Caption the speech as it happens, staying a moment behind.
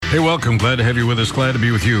Hey, welcome. Glad to have you with us. Glad to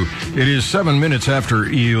be with you. It is 7 minutes after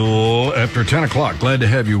 10 o'clock. Glad to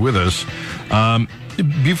have you with us.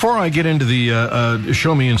 Before I get into the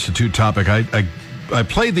Show Me Institute topic, I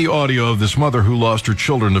played the audio of this mother who lost her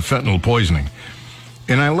children to fentanyl poisoning.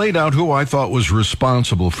 And I laid out who I thought was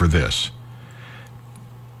responsible for this.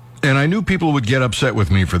 And I knew people would get upset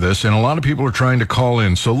with me for this, and a lot of people are trying to call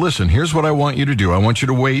in. So listen, here's what I want you to do. I want you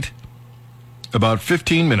to wait about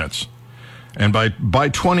 15 minutes. And by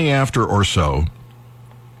 20 after or so,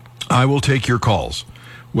 I will take your calls.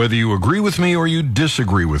 Whether you agree with me or you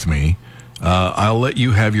disagree with me, I'll let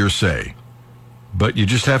you have your say. But you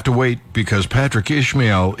just have to wait because Patrick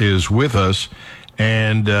Ishmael is with us.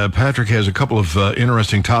 And Patrick has a couple of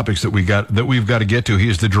interesting topics that we've got to get to. He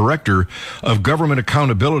is the director of government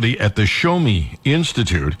accountability at the Show Me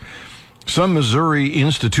Institute. Some Missouri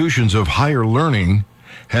institutions of higher learning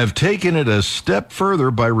have taken it a step further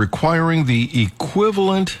by requiring the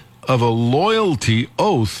equivalent of a loyalty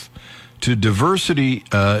oath to diversity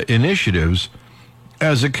initiatives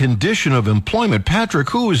as a condition of employment.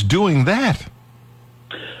 Patrick, who is doing that?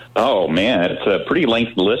 Oh, man, it's a pretty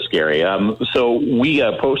lengthy list, Gary. So we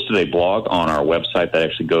posted a blog on our website that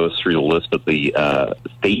actually goes through the list of the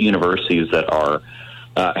state universities that are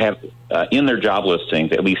have in their job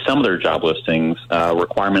listings, at least some of their job listings,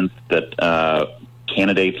 requirements that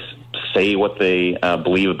candidates say what they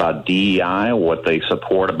believe about DEI, what they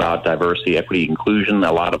support about diversity, equity, inclusion,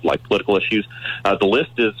 a lot of like political issues. The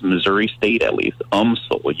list is Missouri State, at least,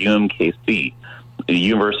 UMSL, UMKC, the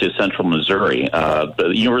University of Central Missouri.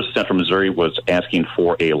 The University of Central Missouri was asking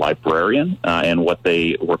for a librarian, and what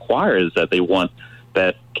they require is that they want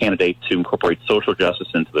that candidate to incorporate social justice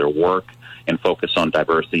into their work and focus on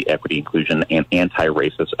diversity, equity, inclusion, and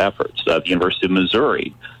anti-racist efforts. The University of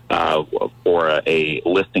Missouri, for a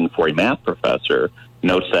listing for a math professor,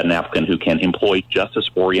 notes that an applicant who can employ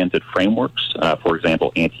justice-oriented frameworks, for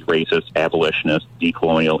example, anti-racist, abolitionist,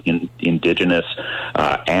 decolonial, indigenous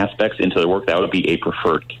aspects into their work, that would be a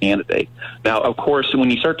preferred candidate. Now, of course, when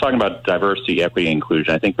you start talking about diversity, equity, and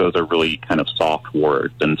inclusion, I think those are really kind of soft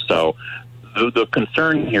words. And so the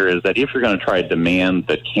concern here is that if you're going to try to demand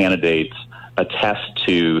that candidates attest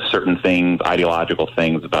to certain things, ideological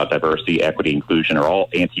things about diversity, equity, inclusion, or all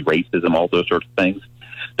anti-racism, all those sorts of things,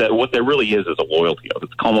 that what there really is a loyalty oath.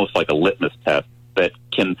 It's almost like a litmus test that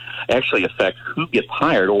can actually affect who gets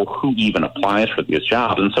hired or who even applies for these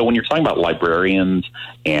jobs. And so when you're talking about librarians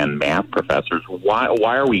and math professors, why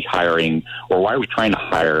are we hiring, or why are we trying to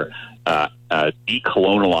hire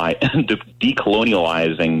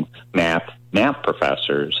decolonializing math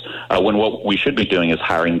professors, when what we should be doing is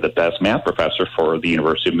hiring the best math professor for the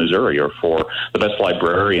University of Missouri, or for the best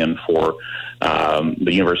librarian for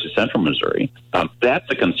the University of Central Missouri. That's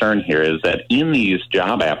the concern here, is that in these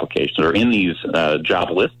job applications or in these job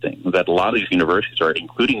listings, that a lot of these universities are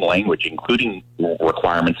including language, including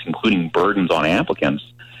requirements, including burdens on applicants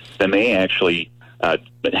that may actually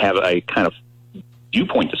have a kind of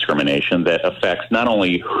viewpoint discrimination that affects not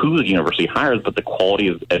only who the university hires, but the quality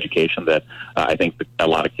of education that I think a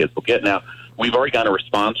lot of kids will get. Now, we've already got a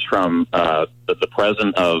response from the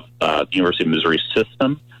president of the University of Missouri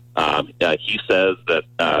system. He says that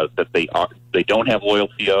they don't have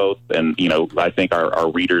loyalty oaths, and I think our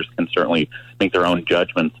readers can certainly make their own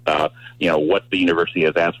judgments about what the university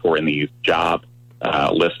has asked for in these job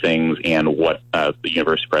listings and what the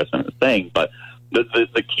university president is saying, but.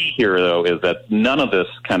 The key here, though, is that none of this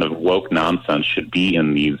kind of woke nonsense should be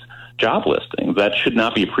in these job listings. That should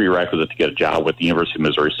not be a prerequisite to get a job with the University of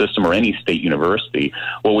Missouri system or any state university.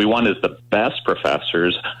 What we want is the best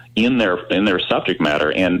professors in their subject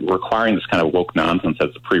matter, and requiring this kind of woke nonsense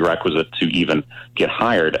as a prerequisite to even get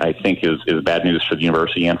hired, I think, is bad news for the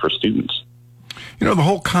university and for students. The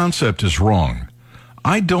whole concept is wrong.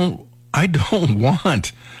 I don't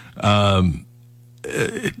want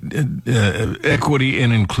equity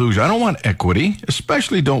and inclusion. I don't want equity,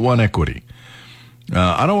 especially don't want equity.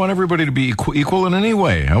 I don't want everybody to be equal in any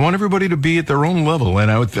way. I want everybody to be at their own level.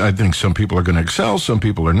 And I think some people are going to excel, some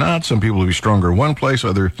people are not. Some people will be stronger in one place,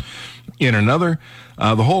 other in another.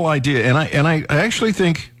 The whole idea, and I actually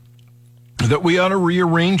think that we ought to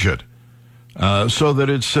rearrange it so that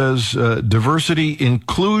it says diversity,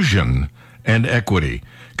 inclusion, and equity,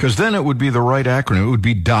 because then it would be the right acronym. It would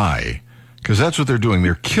be DIE. Because that's what they're doing.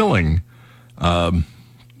 They're killing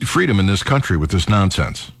freedom in this country with this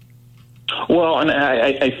nonsense. Well, and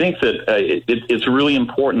I think that it's really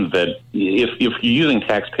important that if you're using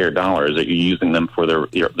taxpayer dollars, that you're using them for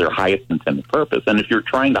their highest intended purpose. And if you're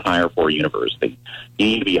trying to hire for a university, you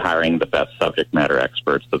need to be hiring the best subject matter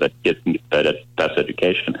experts so that kids can get the best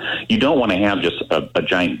education. You don't want to have just a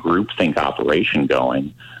giant groupthink operation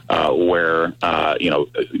going where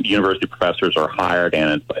university professors are hired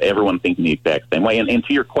and everyone thinking the exact same way. And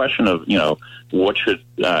to your question of what should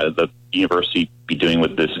the university be doing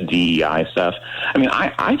with this DEI stuff? I mean,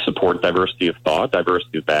 I support diversity of thought,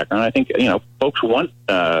 diversity of background. I think folks want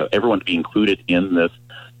everyone to be included in this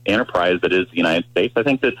enterprise that is the United States. I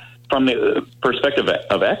think that from the perspective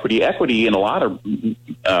of equity in a lot of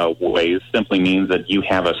ways simply means that you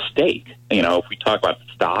have a stake. If we talk about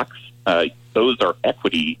stocks, those are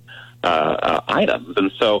equity items.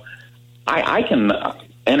 And so I can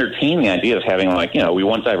entertain the idea of having we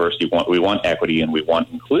want diversity, we want equity, and we want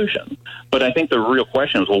inclusion. But I think the real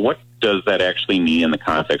question is, well, what does that actually mean in the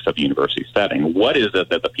context of the university setting? What is it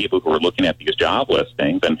that the people who are looking at these job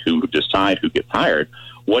listings and who decide who gets hired,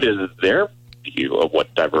 what is their view of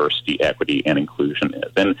what diversity, equity, and inclusion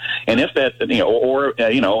is? And if that,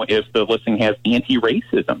 if the listing has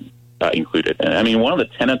anti-racism included. I mean, one of the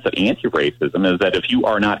tenets of anti-racism is that if you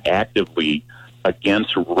are not actively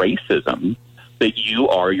against racism, that you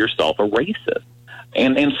are yourself a racist.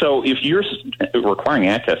 And so if you're requiring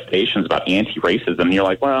attestations about anti-racism, you're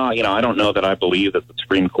like, well, I don't know that I believe that the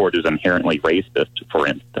Supreme Court is inherently racist, for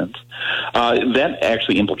instance. That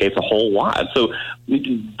actually implicates a whole lot. So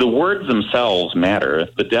the words themselves matter.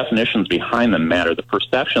 The definitions behind them matter. The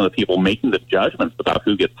perception of the people making the judgments about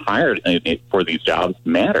who gets hired for these jobs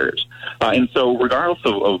matters. And so regardless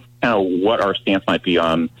of kind of what our stance might be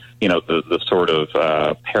on the sort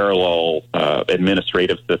of parallel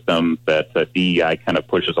administrative system that DEI kind of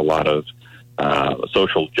pushes a lot of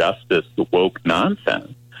social justice woke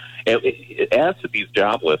nonsense. As to these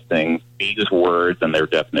job listings, these words and their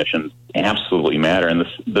definitions absolutely matter. And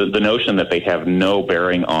the notion that they have no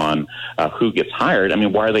bearing on who gets hired, I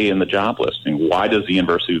mean, why are they in the job listing? Why does the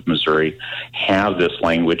University of Missouri have this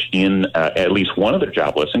language in at least one of their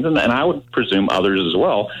job listings? And I would presume others as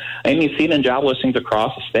well. And you see it in job listings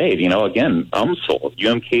across the state. Again, UMSL,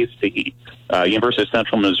 UMKC, University of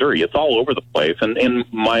Central Missouri. It's all over the place. And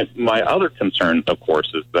my other concern, of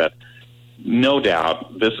course, is that no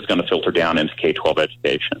doubt this is going to filter down into K-12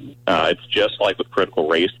 education. It's just like with critical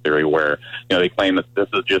race theory where, they claim that this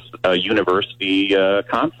is just a university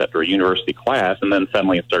concept or a university class, and then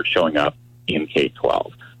suddenly it starts showing up in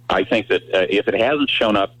K-12. I think that if it hasn't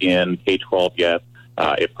shown up in K-12 yet,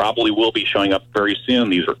 it probably will be showing up very soon,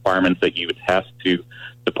 these requirements that you attest to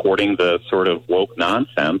supporting the sort of woke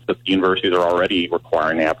nonsense that the universities are already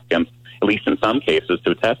requiring applicants, at least in some cases,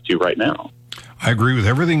 to attest to right now. I agree with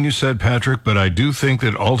everything you said, Patrick, but I do think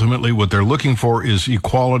that ultimately what they're looking for is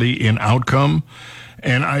equality in outcome,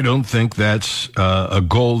 and I don't think that's a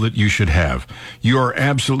goal that you should have. You are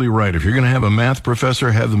absolutely right. If you're going to have a math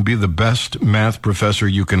professor, have them be the best math professor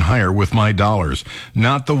you can hire with my dollars,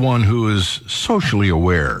 not the one who is socially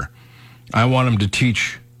aware. I want them to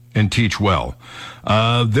teach and teach well.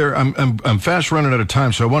 I'm fast running out of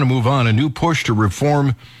time, so I want to move on. A new push to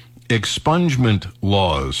reform expungement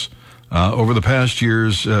laws. Over the past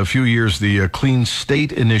few years, the Clean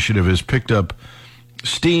State Initiative has picked up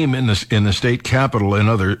steam in the state capital and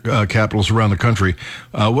other capitals around the country.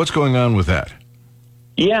 What's going on with that?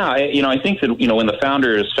 Yeah, I think that when the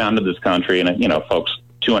founders founded this country, and folks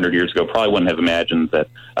 200 years ago probably wouldn't have imagined that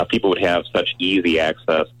people would have such easy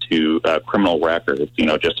access to criminal records,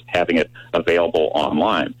 just having it available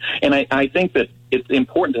online. And I think that it's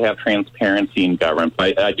important to have transparency in government,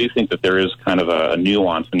 but I do think that there is kind of a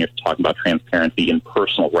nuance when you're talking about transparency in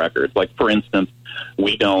personal records. Like, for instance,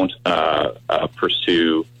 we don't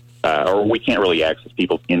pursue or we can't really access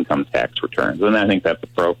people's income tax returns, and I think that's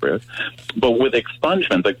appropriate. But with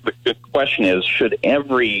expungement, the question is, should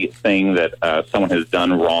everything that someone has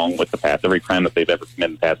done wrong with the past, every crime that they've ever committed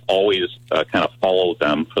in the past, always kind of follow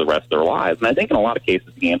them for the rest of their lives? And I think in a lot of cases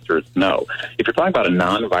the answer is no. If you're talking about a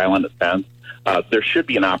nonviolent offense, there should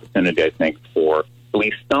be an opportunity, I think, for at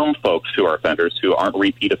least some folks who are offenders, who aren't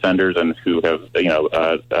repeat offenders and who have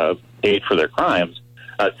paid for their crimes,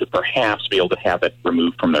 to perhaps be able to have it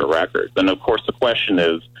removed from their records. And of course, the question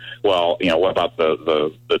is, well, what about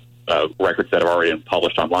the records that have already been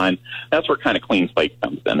published online? That's where kind of clean slate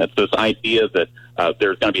comes in. It's this idea that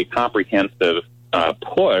there's going to be a comprehensive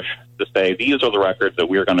push to say these are the records that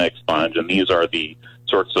we're going to expunge, and these are the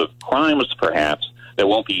sorts of crimes, perhaps, that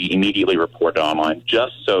won't be immediately reported online,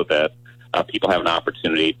 just so that people have an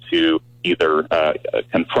opportunity to either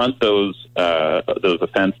confront those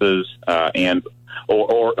offenses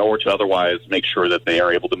or to otherwise make sure that they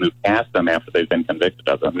are able to move past them after they've been convicted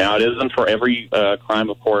of them. Now, it isn't for every crime,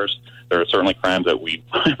 of course. There are certainly crimes that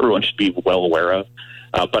everyone should be well aware of.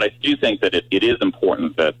 But I do think that it is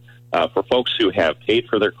important that for folks who have paid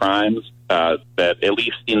for their crimes, that at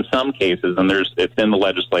least in some cases, and it's in the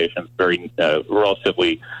legislation, it's very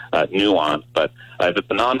relatively nuanced, but if it's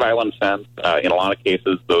a nonviolent offense, in a lot of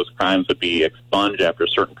cases, those crimes would be expunged after a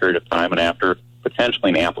certain period of time and after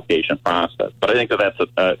potentially an application process. But I think that's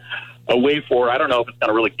a way forward. I don't know if it's going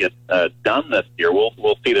to really get done this year.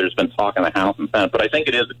 We'll see. There's been talk in the House and Senate, but I think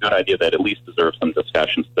it is a good idea that at least deserves some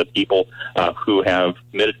discussions, that people who have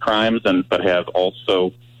committed crimes but have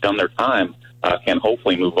also done their time can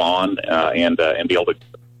hopefully move on and be able to,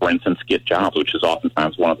 for instance, get jobs, which is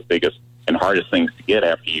oftentimes one of the biggest and hardest things to get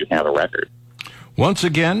after you have a record. Once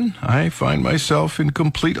again, I find myself in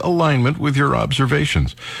complete alignment with your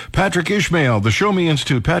observations. Patrick Ishmael, the Show Me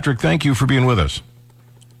Institute. Patrick, thank you for being with us.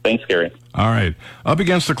 Thanks, Gary. All right. Up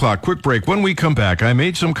against the clock. Quick break. When we come back, I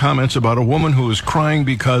made some comments about a woman who was crying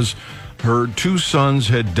because her two sons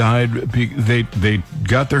had died. They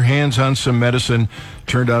got their hands on some medicine,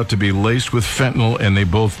 turned out to be laced with fentanyl, and they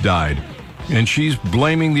both died. And she's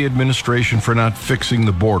blaming the administration for not fixing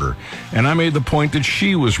the border. And I made the point that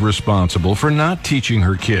she was responsible for not teaching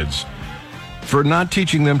her kids, for not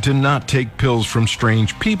teaching them to not take pills from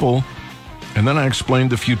strange people. And then I explained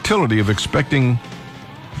the futility of expecting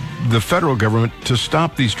the federal government to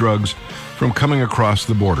stop these drugs from coming across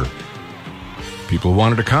the border. People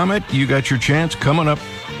wanted to comment. You got your chance coming up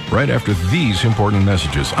right after these important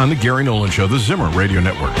messages on the Gary Nolan Show, the Zimmer Radio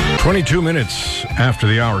Network. 22 minutes after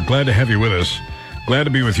the hour. Glad to have you with us. Glad to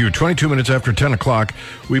be with you. 22 minutes after 10 o'clock.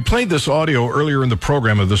 We played this audio earlier in the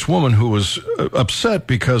program of this woman who was upset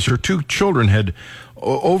because her two children had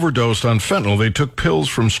overdosed on fentanyl. They took pills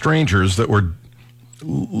from strangers that were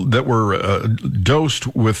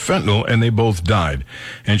dosed with fentanyl, and they both died.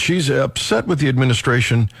 And she's upset with the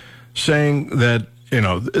administration, saying that,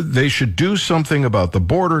 they should do something about the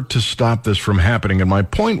border to stop this from happening. And my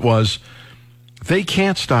point was, they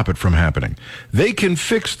can't stop it from happening. They can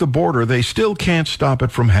fix the border. They still can't stop it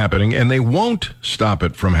from happening, and they won't stop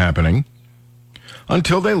it from happening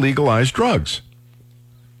until they legalize drugs.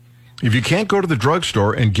 If you can't go to the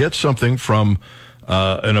drugstore and get something from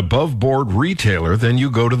an above-board retailer, then you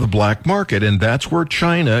go to the black market, and that's where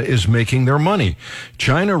China is making their money.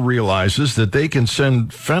 China realizes that they can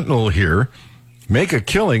send fentanyl here, make a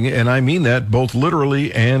killing, and I mean that both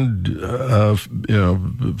literally and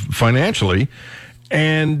financially,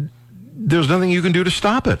 and there's nothing you can do to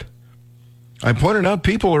stop it. I pointed out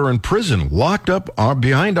people are in prison, locked up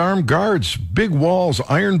behind armed guards, big walls,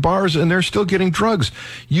 iron bars, and they're still getting drugs.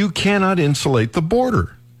 You cannot insulate the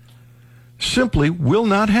border. Simply will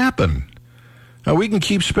not happen. Now, we can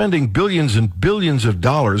keep spending billions and billions of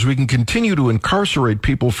dollars. We can continue to incarcerate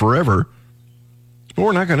people forever, but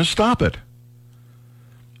we're not going to stop it.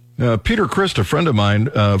 Peter Christ, a friend of mine,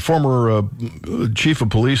 former chief of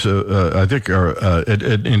police, I think,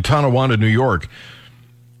 in Tonawanda, New York,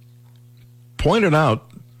 pointed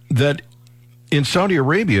out that in Saudi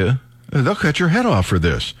Arabia, they'll cut your head off for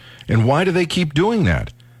this. And why do they keep doing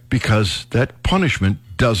that? Because that punishment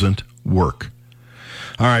doesn't work.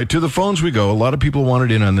 All right, to the phones we go. A lot of people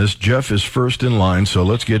wanted in on this. Jeff is first in line, so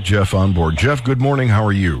let's get Jeff on board. Jeff, good morning. How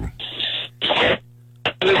are you?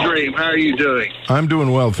 The dream. How are you doing? I'm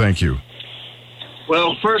doing well, thank you.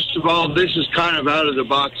 Well, first of all, this is kind of out of the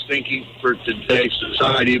box thinking for today's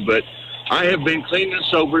society, but I have been clean and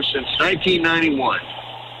sober since 1991.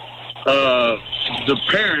 The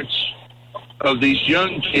parents of these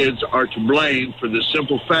young kids are to blame for the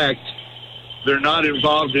simple fact they're not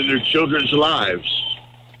involved in their children's lives.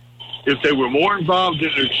 If they were more involved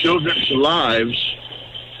in their children's lives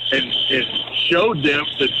and showed them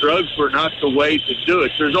that drugs were not the way to do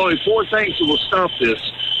it, there's only 4 things that will stop this: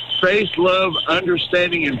 faith, love,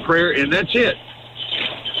 understanding, and prayer, and that's it.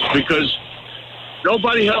 Because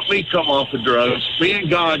nobody helped me come off of drugs. Me and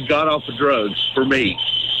God got off of drugs for me.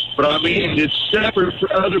 But I mean, it's separate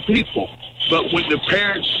for other people. But when the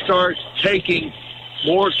parents start taking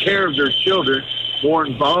more care of their children, more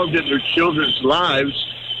involved in their children's lives,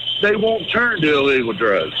 they won't turn to illegal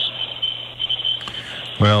drugs.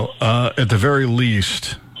 Well, at the very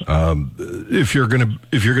least, if you're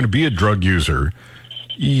gonna be a drug user,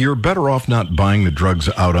 you're better off not buying the drugs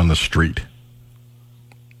out on the street.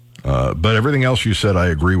 But everything else you said, I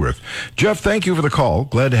agree with. Jeff, thank you for the call.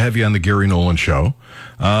 Glad to have you on the Gary Nolan Show.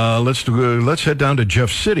 Let's head down to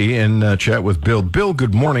Jeff City and chat with Bill. Bill,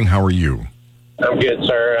 good morning. How are you? I'm good,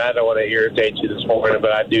 sir. I don't want to irritate you this morning,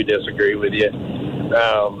 but I do disagree with you.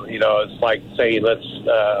 It's like saying let's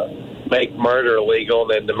make murder illegal,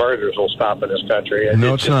 then the murders will stop in this country.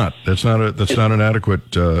 No, it's not. That's not an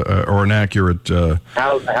adequate or an accurate.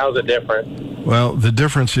 How's it different? Well, the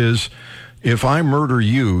difference is, if I murder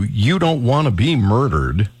you, you don't want to be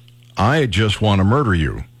murdered. I just want to murder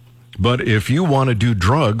you. But if you want to do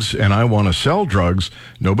drugs and I want to sell drugs,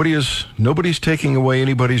 nobody's taking away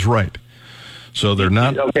anybody's right. So they're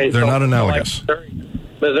not analogous. Like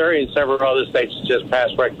Missouri and several other states just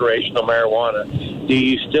passed recreational marijuana. Do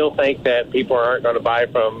you still think that people aren't going to buy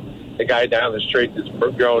from the guy down the street that's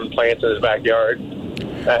growing plants in his backyard?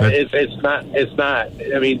 It's not.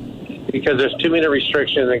 I mean, because there's too many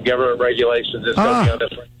restrictions and government regulations that's going on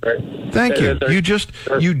this record. Thank you.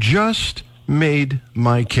 You just made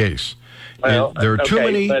my case. Well, there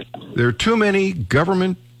are too many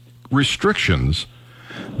government restrictions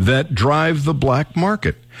that drive the black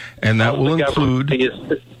market, and that will include.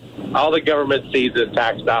 All the government sees is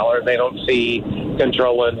tax dollars. They don't see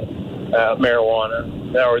controlling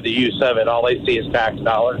marijuana or the use of it. All they see is tax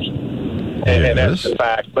dollars, and that's the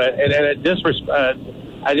fact. But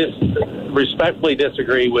I just respectfully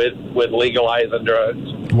disagree with legalizing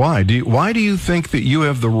drugs. Why do you think that you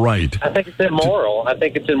have the right? I think it's immoral.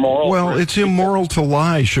 Well, it's immoral to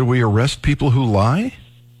lie. Should we arrest people who lie?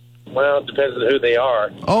 Well, it depends on who they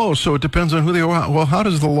are. Oh, so it depends on who they are. Well, how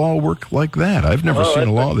does the law work like that? I've never seen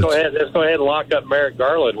a law that's... Let's go ahead and lock up Merrick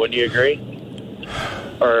Garland. Wouldn't you agree?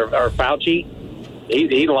 Or Fauci?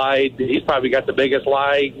 He lied. He's probably got the biggest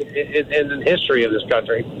lie in the history of this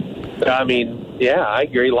country. I mean, yeah, I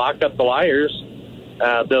agree. Lock up the liars.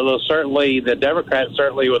 The Democrats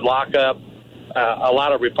certainly would lock up a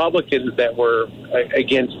lot of Republicans that were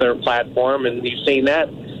against their platform, and you've seen that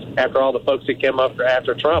after all the folks that came up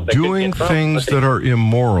after Trump. Doing things that are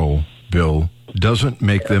immoral, Bill, doesn't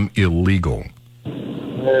make them illegal.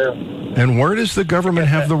 Yeah. And where does the government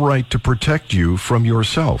have the right to protect you from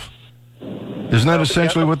yourself? Isn't that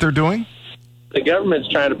essentially what they're doing? The government's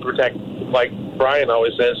trying to protect, like Brian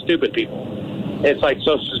always says, stupid people. It's like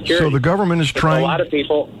Social Security. So the government is trying... A lot of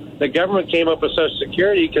people... The government came up with Social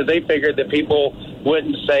Security because they figured that people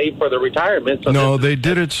wouldn't save for the retirement. So no, they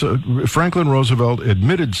did it. So Franklin Roosevelt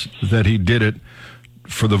admitted that he did it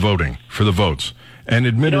for the votes, and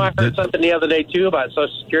admitted I heard something the other day, too, about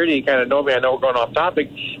Social Security. You kind of know me. I know we're going off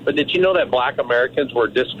topic. But did you know that black Americans were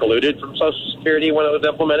discluded from Social Security when it was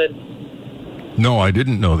implemented? No, I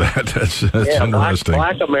didn't know that. That's interesting.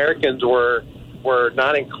 Black Americans were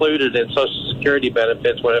not included in Social Security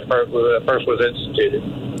benefits when it first was instituted.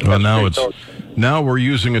 Well, now we're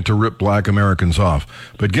using it to rip black Americans off.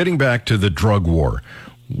 But getting back to the drug war,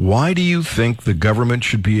 why do you think the government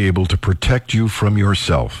should be able to protect you from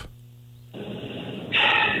yourself?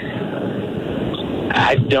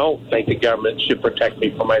 I don't think the government should protect me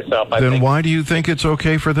from myself. Then why do you think it's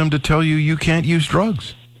okay for them to tell you can't use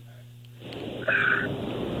drugs?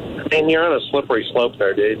 I mean, you're on a slippery slope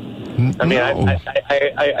there, dude. I mean, no.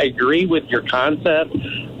 I agree with your concept,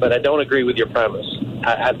 but I don't agree with your premise.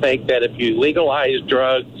 I think that if you legalize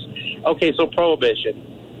drugs, okay, so prohibition.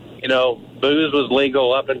 Booze was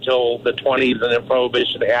legal up until the 20s, and then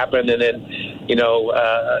prohibition happened, and then,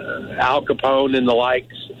 Al Capone and the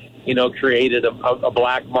likes, created a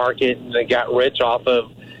black market, and they got rich off of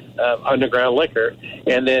underground liquor.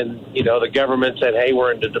 And then, the government said, hey,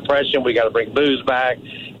 we're into depression, we got to bring booze back.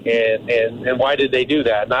 And why did they do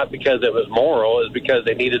that? Not because it was moral, it's because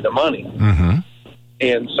they needed the money. Mm-hmm.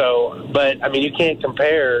 And so, but I mean, you can't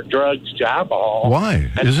compare drugs to alcohol. Why?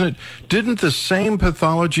 Didn't the same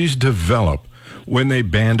pathologies develop when they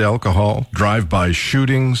banned alcohol? Drive-by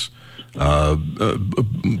shootings,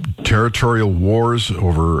 territorial wars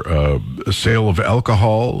over sale of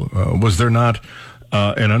alcohol. Was there not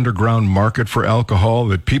an underground market for alcohol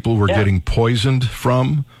that people were getting poisoned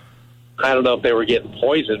from? I don't know if they were getting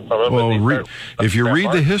poisoned from it. Well, if you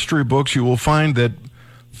read the history books, you will find that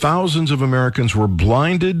thousands of Americans were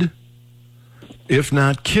blinded, if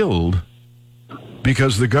not killed,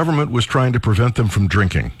 because the government was trying to prevent them from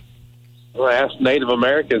drinking. Well, ask Native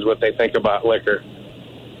Americans what they think about liquor.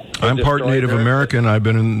 I'm part Native American. I've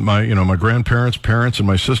been in my grandparents, parents, and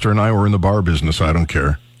my sister and I were in the bar business. I don't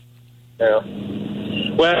care. Yeah.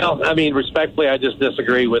 Well, I mean, respectfully, I just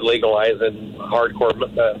disagree with legalizing hardcore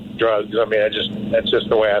drugs. I mean, that's just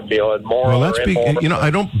the way I feel. And moral. Well,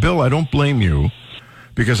 I don't blame you,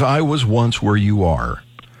 because I was once where you are.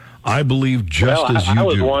 I believe just as you do. I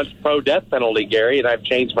was once pro-death penalty, Gary, and I've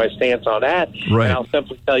changed my stance on that. Right. And I'll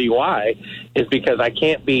simply tell you why. Is because I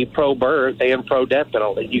can't be pro-birth and pro-death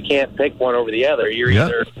penalty. You can't pick one over the other. You're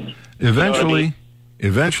either...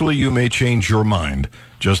 Eventually you may change your mind,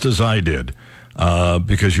 just as I did,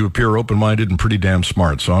 because you appear open-minded and pretty damn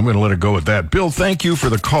smart. So I'm going to let it go at that. Bill, thank you for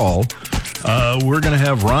the call. We're going to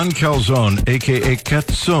have Ron Calzone, a.k.a.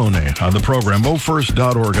 Cazzone, on the program.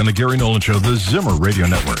 MoFirst.org on the Gary Nolan Show, the Zimmer Radio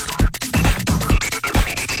Network.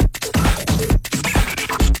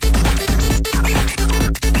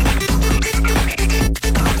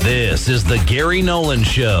 This This is the Gary Nolan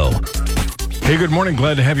Show. Hey, good morning.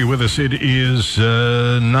 Glad to have you with us. It is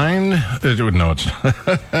 9. No, it's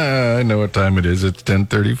I know what time it is. It's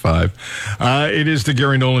 10:35. It is the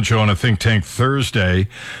Gary Nolan Show on a Think Tank Thursday.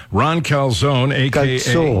 Ron Calzone, a.k.a.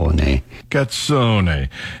 Gazzone,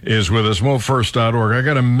 is with us. MoFirst.org. I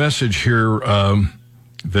got a message here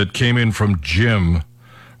that came in from Jim.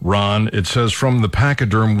 Ron, it says, from the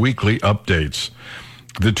Pachyderm Weekly Updates.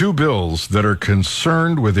 The two bills that are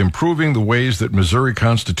concerned with improving the ways that Missouri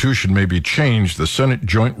Constitution may be changed, the Senate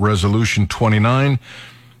Joint Resolution 29,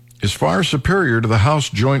 is far superior to the House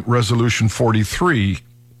Joint Resolution 43.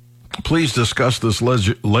 Please discuss this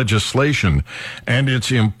legislation and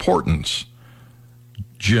its importance.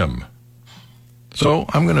 Jim. So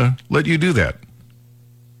I'm going to let you do that.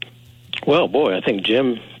 Well, boy, I think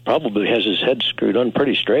Jim probably has his head screwed on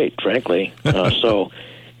pretty straight, frankly. So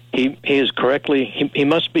he is correctly, he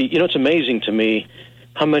must be, it's amazing to me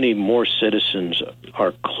how many more citizens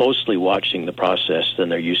are closely watching the process than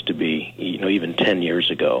there used to be, even 10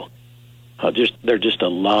 years ago. There are just a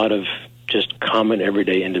lot of just common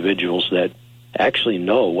everyday individuals that actually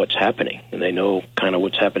know what's happening, and they know kind of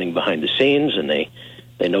what's happening behind the scenes, and they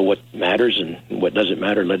know what matters and what doesn't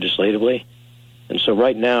matter legislatively. And so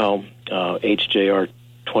right now, SJR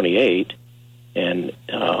 28 and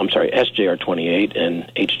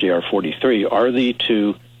HJR 43 are the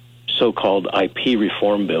two so-called IP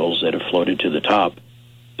reform bills that have floated to the top.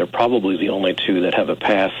 They're probably the only two that have a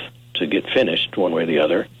path to get finished one way or the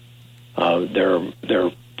other.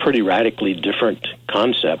 They're pretty radically different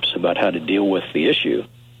concepts about how to deal with the issue.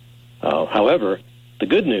 However, the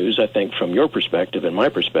good news, I think, from your perspective and my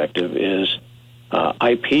perspective is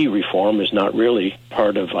IP reform is not really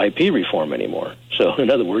part of IP reform anymore. So, in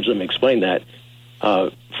other words, let me explain that.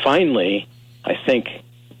 Finally, I think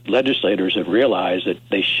legislators have realized that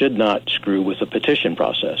they should not screw with the petition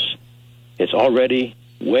process. It's already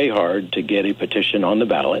way hard to get a petition on the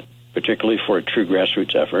ballot, particularly for a true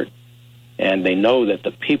grassroots effort. And they know that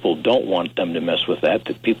the people don't want them to mess with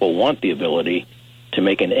that people want the ability to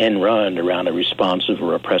make an end run around a responsive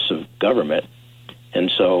or oppressive government.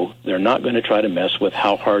 And so they're not going to try to mess with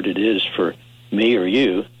how hard it is for me or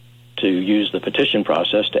you to use the petition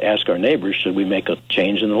process to ask our neighbors, should we make a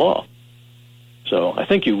change in the law? So I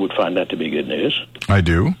think you would find that to be good news. I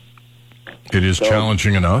do. It is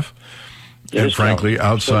challenging enough. And frankly,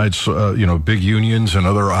 outside, big unions and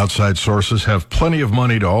other outside sources have plenty of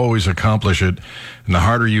money to always accomplish it. And the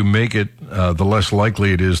harder you make it, the less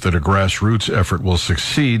likely it is that a grassroots effort will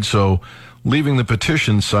succeed. So leaving the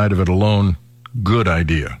petition side of it alone, good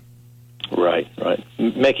idea. Right.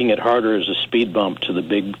 Making it harder is a speed bump to the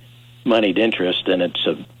big moneyed interest, and it's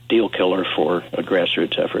a deal killer for a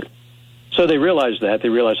grassroots effort. So they realize that. They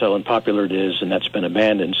realize how unpopular it is, and that's been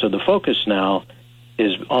abandoned. So the focus now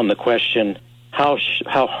is on the question, how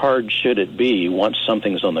hard should it be once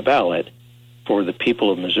something's on the ballot for the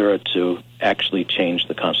people of Missouri to actually change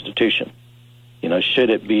the Constitution? Should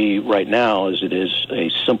it be right now, as it is, a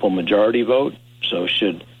simple majority vote? So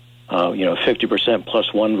should 50%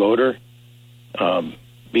 plus one voter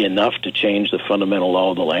be enough to change the fundamental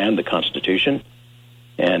law of the land, the Constitution,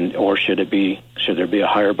 or should there be a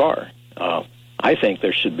higher bar? I think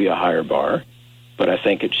there should be a higher bar, but I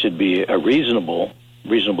think it should be a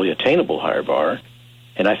reasonably attainable higher bar.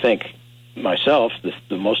 And I think myself,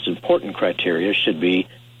 the most important criteria should be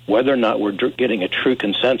whether or not we're getting a true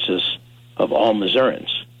consensus of all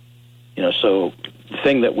Missourians. So the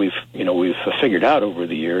thing that we've figured out over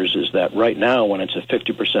the years is that right now, when it's a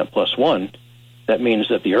 50% plus one, that means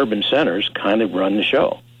that the urban centers kind of run the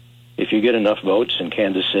show. If you get enough votes in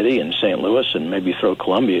Kansas City and St. Louis and maybe throw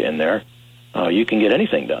Columbia in there, you can get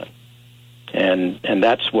anything done. And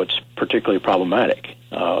that's what's particularly problematic.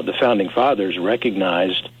 The Founding Fathers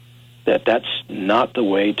recognized that that's not the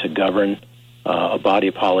way to govern a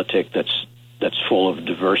body politic that's full of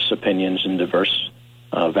diverse opinions and diverse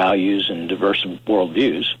values and diverse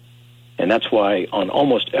worldviews. And that's why on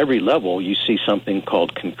almost every level you see something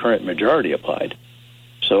called concurrent majority applied.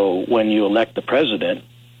 So when you elect the president,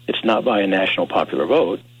 it's not by a national popular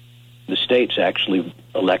vote. The states actually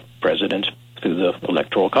elect presidents through the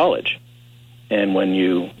Electoral College. And when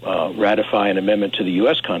you ratify an amendment to the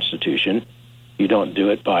U.S. Constitution, you don't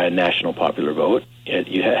do it by a national popular vote.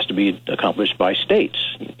 It has to be accomplished by states.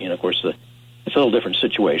 Of course, it's a little different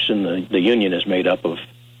situation. The Union is made up of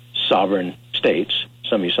sovereign states,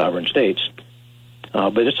 semi-sovereign states.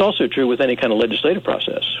 But it's also true with any kind of legislative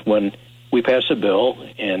process. When we pass a bill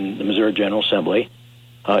in the Missouri General Assembly,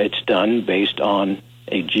 it's done based on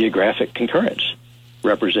a geographic concurrence.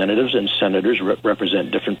 Representatives and senators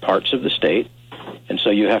represent different parts of the state, and so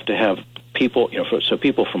you have to have people, so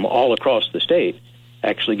people from all across the state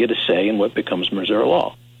actually get a say in what becomes Missouri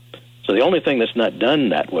law. So the only thing that's not done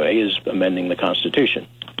that way is amending the Constitution.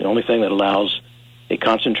 The only thing that allows a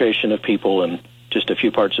concentration of people in just a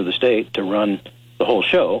few parts of the state to run the whole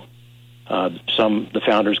show. The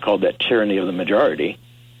founders called that tyranny of the majority.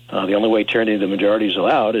 The only way tyranny of the majority is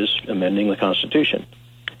allowed is amending the Constitution.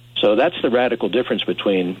 So that's the radical difference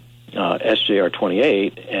between SJR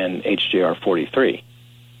 28 and HJR 43.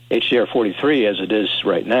 HJR 43, as it is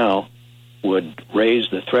right now, would raise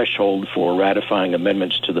the threshold for ratifying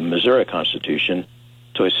amendments to the Missouri Constitution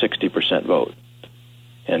to a 60% vote.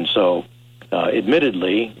 And so,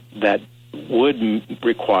 admittedly, that would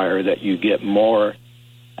require that you get more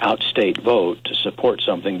out-state vote to support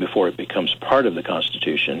something before it becomes part of the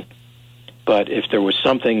Constitution. But if there was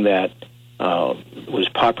something that was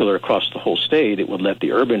popular across the whole state, it would let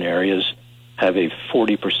the urban areas have a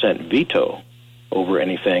 40% veto over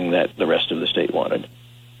anything that the rest of the state wanted.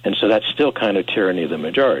 And so that's still kind of tyranny of the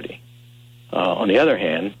majority. On the other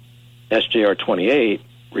hand, SJR 28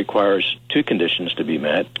 requires two conditions to be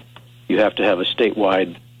met. You have to have a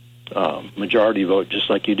statewide majority vote just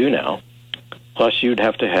like you do now. Plus, you'd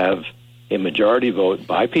have to have a majority vote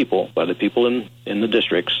by the people in the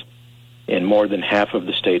districts in more than half of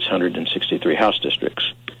the state's 163 House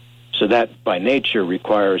districts. So that, by nature,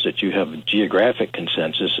 requires that you have geographic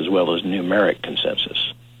consensus as well as numeric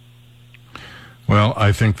consensus. Well,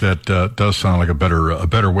 I think that does sound like a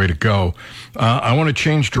better way to go. I want to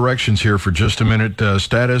change directions here for just a minute.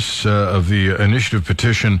 Status of the initiative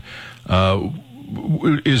petition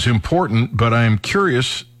is important, but I'm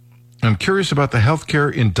curious about the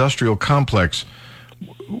healthcare industrial complex.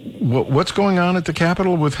 What's going on at the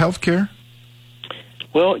Capitol with healthcare?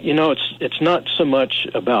 Well, it's not so much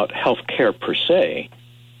about healthcare per se,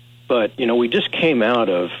 but we just came out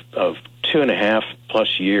of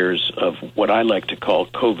 2.5+ years of what I like to call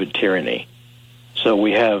COVID tyranny. So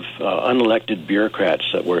we have unelected bureaucrats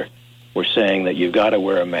that were saying that you've got to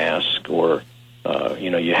wear a mask, or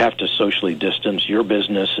you have to socially distance. Your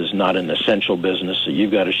business is not an essential business, so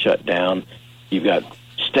you've got to shut down. You've got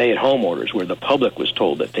stay-at-home orders where the public was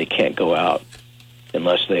told that they can't go out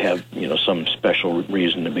unless they have some special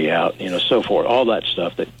reason to be out. So forth. All that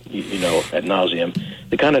stuff that ad nauseum.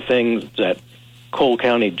 The kind of things that Cole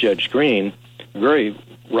County Judge Green very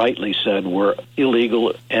rightly said were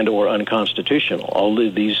illegal and or unconstitutional. All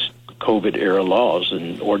of these COVID-era laws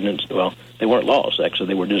and ordinance, well, they weren't laws, actually.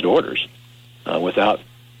 They were just orders without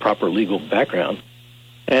proper legal background.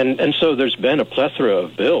 And so there's been a plethora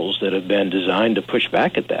of bills that have been designed to push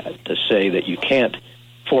back at that, to say that you can't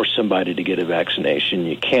force somebody to get a vaccination,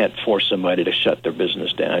 you can't force somebody to shut their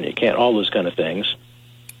business down, you can't, all those kind of things.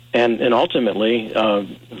 And ultimately,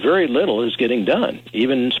 very little is getting done,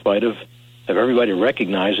 even in spite of everybody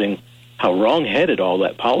recognizing how wrong-headed all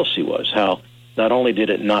that policy was, how not only did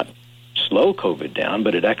it not slow COVID down,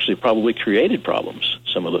 but it actually probably created problems,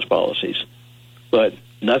 some of those policies. But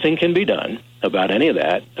nothing can be done about any of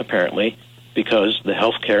that, apparently, because the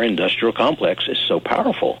healthcare industrial complex is so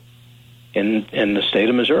powerful in the state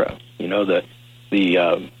of Missouri.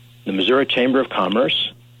 The Missouri Chamber of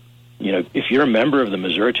Commerce, if you're a member of the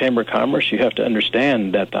Missouri Chamber of Commerce, you have to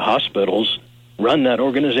understand that the hospitals run that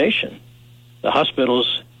organization. The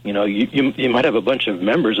hospitals, you might have a bunch of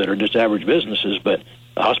members that are just average businesses, but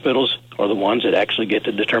the hospitals are the ones that actually get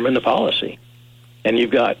to determine the policy. And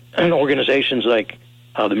you've got organizations like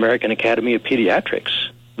the American Academy of Pediatrics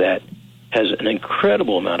that has an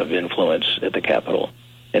incredible amount of influence at the Capitol.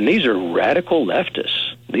 And these are radical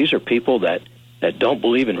leftists. These are people that don't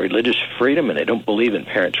believe in religious freedom and they don't believe in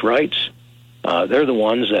parents' rights. They're the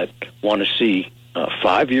ones that want to see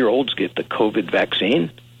 5-year-olds get the COVID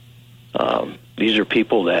vaccine. These are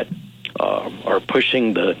people that are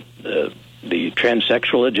pushing the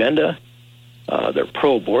transsexual agenda. They're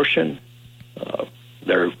pro-abortion.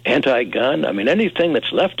 They're anti-gun. I mean, anything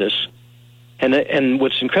that's leftist. And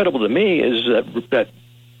what's incredible to me is that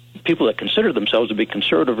people that consider themselves to be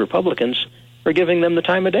conservative Republicans are giving them the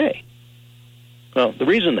time of day. Well, the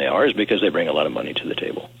reason they are is because they bring a lot of money to the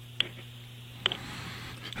table.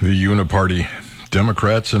 The uniparty,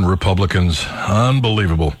 Democrats and Republicans,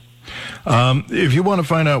 unbelievable. If you want to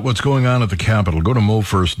find out what's going on at the Capitol, go to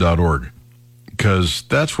mofirst.org, because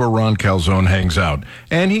that's where Ron Calzone hangs out.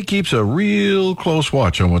 And he keeps a real close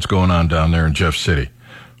watch on what's going on down there in Jeff City.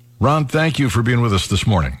 Ron, thank you for being with us this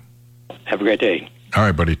morning. Have a great day. All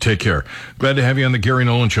right, buddy. Take care. Glad to have you on the Gary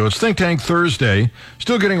Nolan Show. It's Think Tank Thursday.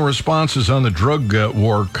 Still getting responses on the drug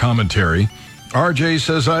war commentary. RJ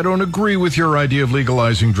says, I don't agree with your idea of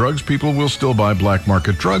legalizing drugs. People will still buy black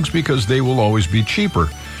market drugs because they will always be cheaper.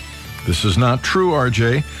 This is not true,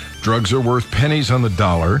 RJ. Drugs are worth pennies on the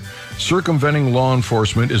dollar. Circumventing law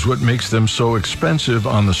enforcement is what makes them so expensive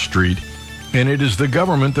on the street, and it is the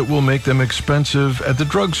government that will make them expensive at the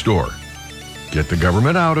drugstore. Get the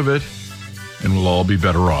government out of it, and we'll all be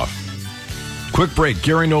better off. Quick break.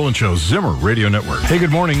 Gary Nolan Show, Zimmer Radio Network. Hey, good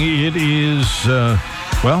morning. It is,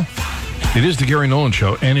 it is the Gary Nolan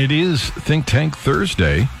Show, and it is Think Tank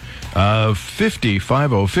Thursday.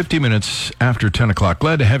 50 minutes after 10 o'clock.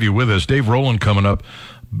 Glad to have you with us. Dave Rowland coming up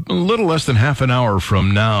a little less than half an hour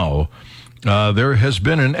from now. There has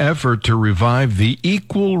been an effort to revive the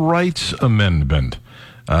Equal Rights Amendment.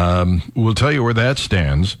 We'll tell you where that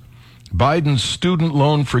stands. Biden's student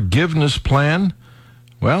loan forgiveness plan.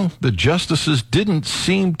 Well, the justices didn't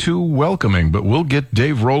seem too welcoming, but we'll get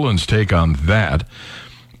Dave Rowland's take on that.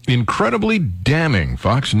 Incredibly damning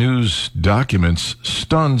Fox News documents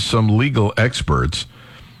stunned some legal experts.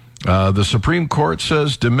 The Supreme Court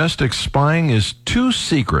says domestic spying is too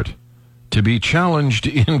secret to be challenged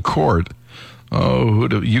in court. Oh,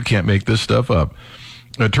 you can't make this stuff up.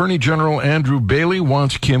 Attorney General Andrew Bailey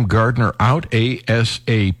wants Kim Gardner out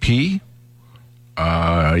ASAP.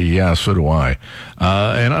 Yeah, so do I.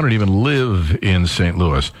 And I don't even live in St.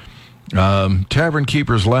 Louis. Tavern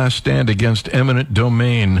keeper's last stand against eminent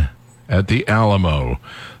domain at the Alamo.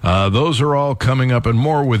 Those are all coming up and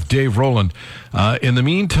more with Dave Rowland. In the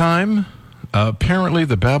meantime, apparently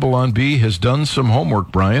the Babylon Bee has done some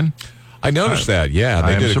homework, Brian. I noticed that. Yeah,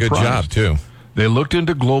 they did a good job, too. They looked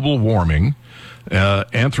into global warming,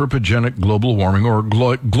 anthropogenic global warming, or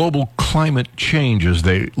global climate change, as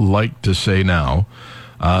they like to say now.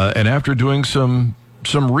 And after doing some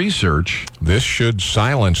research. This should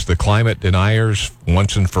silence the climate deniers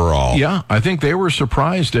once and for all. Yeah, I think they were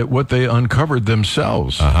surprised at what they uncovered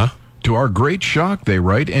themselves. To our great shock, they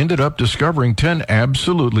write, ended up discovering 10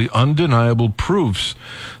 absolutely undeniable proofs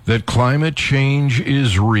that climate change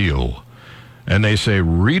is real. And they say,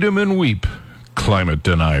 read 'em and weep, climate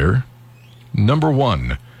denier. Number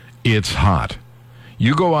 1, it's hot.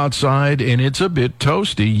 You go outside and it's a bit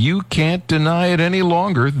toasty. You can't deny it any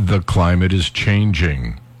longer. The climate is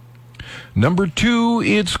changing. Number 2,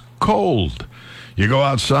 it's cold. You go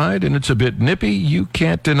outside and it's a bit nippy. You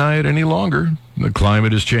can't deny it any longer. The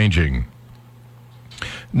climate is changing.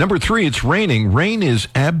 Number 3, it's raining. Rain is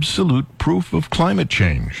absolute proof of climate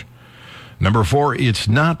change. Number 4, it's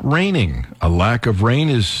not raining. A lack of rain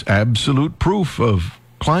is absolute proof of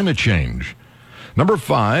climate change. Number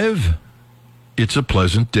 5, it's a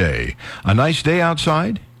pleasant day. A nice day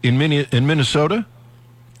outside in Minnesota,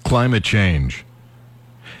 climate change.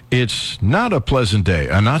 It's not a pleasant day,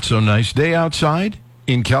 a not so nice day outside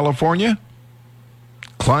in California,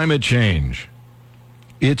 climate change.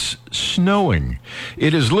 It's snowing.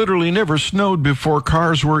 It has literally never snowed before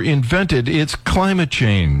cars were invented. It's climate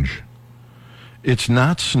change. It's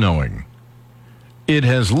not snowing. It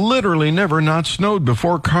has literally never not snowed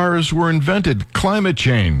before cars were invented. Climate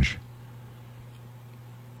change.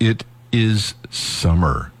 It is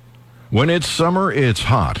summer. When it's summer, it's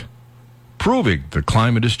hot, proving the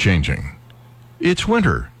climate is changing. It's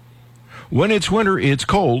winter. When it's winter, it's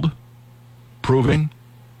cold, proving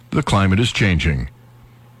the climate is changing.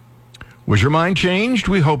 Was your mind changed?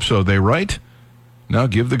 We hope so, they write. Now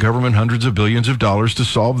give the government hundreds of billions of dollars to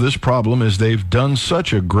solve this problem, as they've done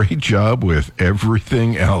such a great job with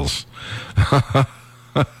everything else.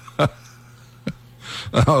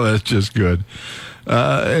 Oh, that's just good.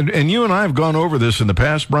 And you and I have gone over this in the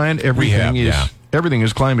past, Brian. Everything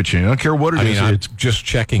is climate change. I don't care what it is. I'm just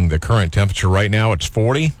checking the current temperature right now. It's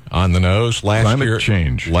 40 on the nose. Climate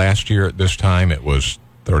change. Last year at this time, it was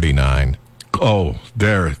 39. Oh,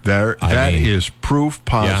 that is proof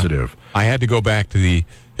positive. Yeah, I had to go back to the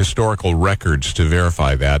historical records to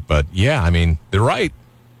verify that. But, yeah, I mean, they're right.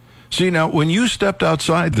 See, now, when you stepped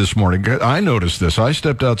outside this morning, I noticed this. I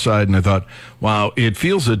stepped outside and I thought, wow, it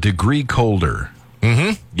feels a degree colder.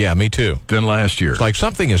 Mm-hmm. Yeah, me too. Than last year. It's like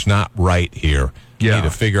something is not right here. You need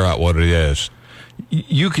to figure out what it is.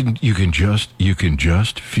 You can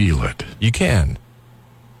just feel it. You can.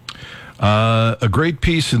 A great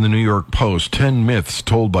piece in the New York Post, 10 myths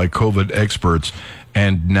told by COVID experts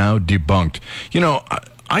and now debunked. You know,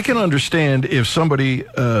 I can understand if somebody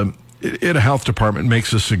at a health department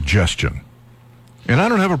makes a suggestion, and I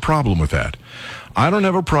don't have a problem with that. I don't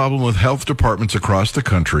have a problem with health departments across the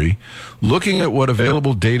country looking at what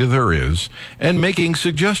available data there is and making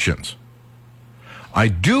suggestions. I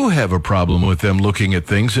do have a problem with them looking at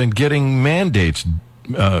things and getting mandates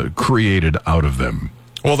created out of them.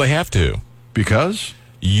 Well, they have to. Because?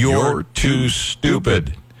 You're too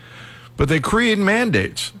stupid. But they create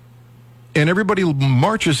mandates, and everybody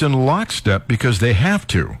marches in lockstep because they have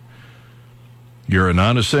to. You're a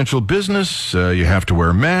non-essential business. You have to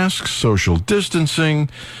wear masks, social distancing.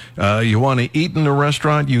 You want to eat in the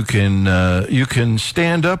restaurant. You can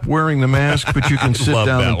stand up wearing the mask, but you can sit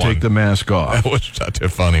down and take the mask off. That was such a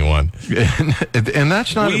funny one. And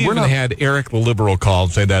that's not... We even had Eric the Liberal call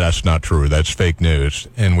and say that's not true. That's fake news.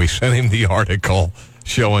 And we sent him the article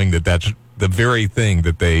showing that that's the very thing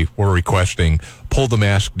that they were requesting. Pull the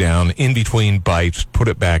mask down in between bites, put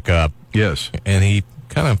it back up. Yes. And he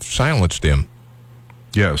kind of silenced him.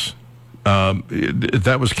 Yes.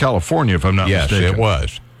 That was California, if I'm not mistaken. Yes, it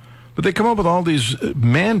was. But they come up with all these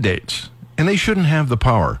mandates, and they shouldn't have the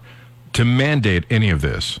power to mandate any of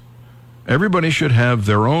this. Everybody should have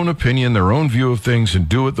their own opinion, their own view of things, and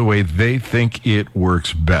do it the way they think it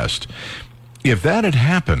works best. If that had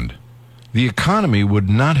happened, the economy would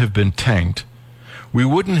not have been tanked. We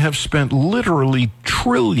wouldn't have spent literally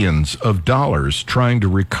trillions of dollars trying to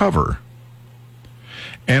recover.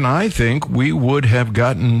 And I think we would have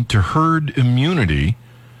gotten to herd immunity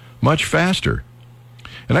much faster.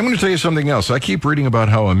 And I'm going to tell you something else. I keep reading about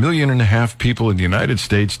how 1.5 million people in the United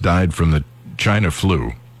States died from the China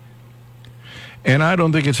flu. And I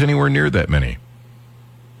don't think it's anywhere near that many.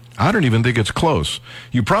 I don't even think it's close.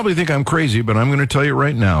 You probably think I'm crazy, but I'm going to tell you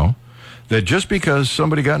right now that just because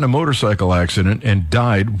somebody got in a motorcycle accident and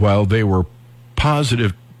died while they were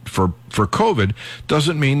positive for COVID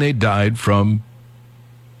doesn't mean they died from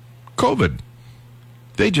COVID.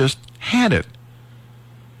 They just had it.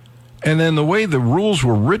 And then the way the rules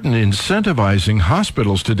were written incentivizing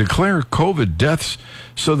hospitals to declare COVID deaths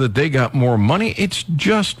so that they got more money, it's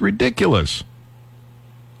just ridiculous.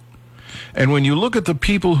 And when you look at the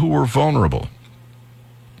people who were vulnerable,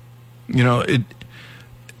 you know,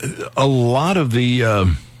 a lot of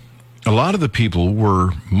the people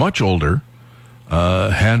were much older,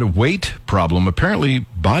 had a weight problem. Apparently,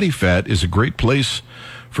 body fat is a great place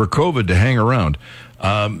for COVID to hang around.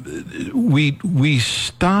 We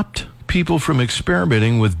stopped people from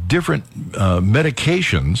experimenting with different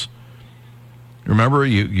medications. Remember,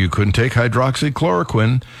 you couldn't take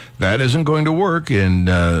hydroxychloroquine. That isn't going to work. And,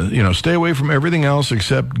 stay away from everything else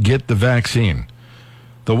except get the vaccine.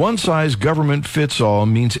 The one-size government fits all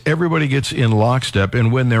means everybody gets in lockstep.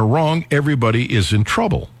 And when they're wrong, everybody is in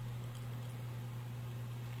trouble.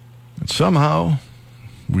 And somehow,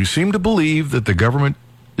 we seem to believe that the government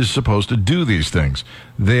is supposed to do these things.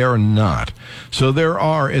 They are not. So there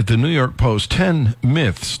are, at the New York Post, 10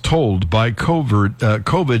 myths told by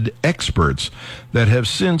COVID experts that have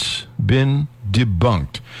since been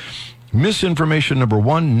debunked. Misinformation number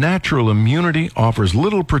 1, natural immunity offers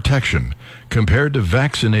little protection compared to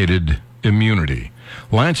vaccinated immunity.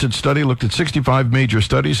 Lancet study looked at 65 major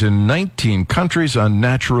studies in 19 countries on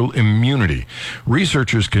natural immunity.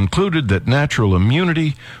 Researchers concluded that natural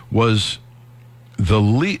immunity was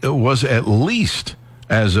at least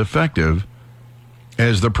as effective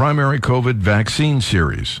as the primary COVID vaccine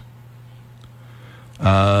series.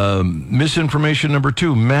 Misinformation number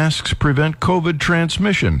 2, masks prevent COVID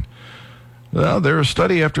transmission. Well, there is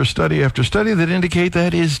study after study after study that indicate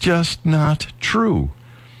that is just not true.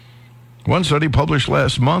 One study published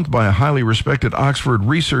last month by a highly respected Oxford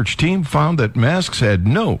research team found that masks had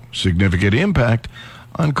no significant impact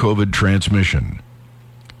on COVID transmission.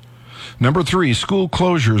 Number 3, school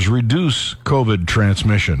closures reduce COVID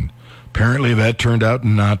transmission. Apparently that turned out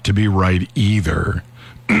not to be right either.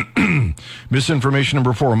 Misinformation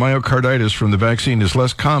number 4, myocarditis from the vaccine is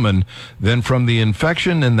less common than from the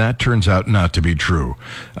infection, and that turns out not to be true.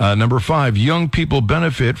 Number 5, young people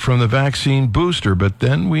benefit from the vaccine booster, but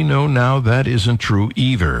then we know now that isn't true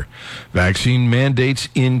either. Vaccine mandates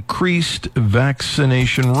increased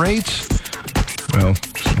vaccination rates. Well,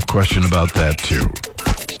 some question about that too.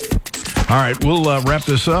 All right, we'll wrap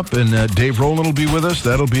this up, and Dave Rowland will be with us.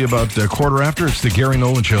 That'll be about a quarter after. It's the Gary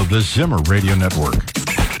Nolan Show, the Zimmer Radio Network.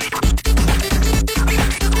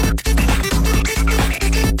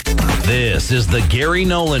 This is the Gary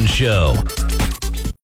Nolan Show.